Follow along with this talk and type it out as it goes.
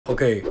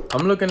Okay,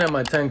 I'm looking at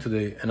my tank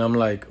today and I'm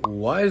like,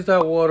 why is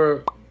that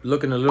water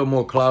looking a little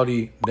more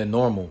cloudy than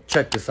normal?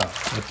 Check this out.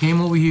 I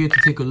came over here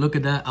to take a look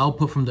at that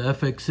output from the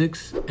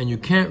Fx6 and you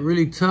can't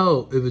really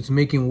tell if it's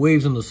making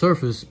waves on the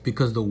surface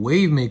because the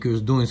wave maker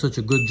is doing such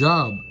a good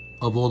job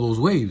of all those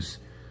waves.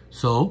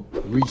 So,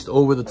 reached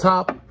over the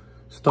top,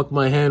 stuck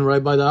my hand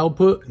right by the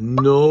output.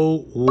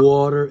 No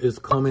water is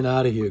coming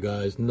out of here,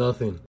 guys.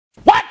 Nothing.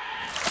 What?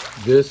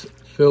 This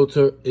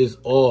filter is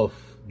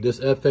off. This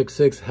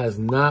Fx6 has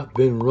not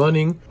been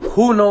running.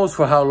 Who knows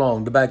for how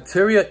long? The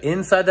bacteria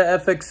inside the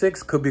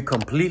Fx6 could be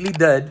completely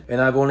dead,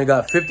 and I've only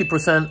got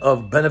 50%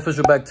 of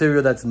beneficial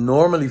bacteria that's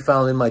normally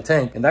found in my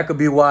tank, and that could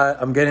be why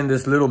I'm getting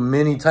this little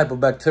mini type of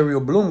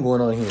bacterial bloom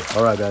going on here.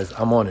 All right, guys,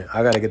 I'm on it.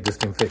 I gotta get this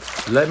thing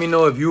fixed. Let me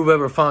know if you've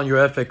ever found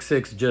your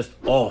Fx6 just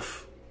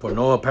off for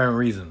no apparent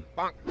reason.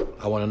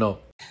 I wanna know.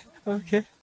 Okay.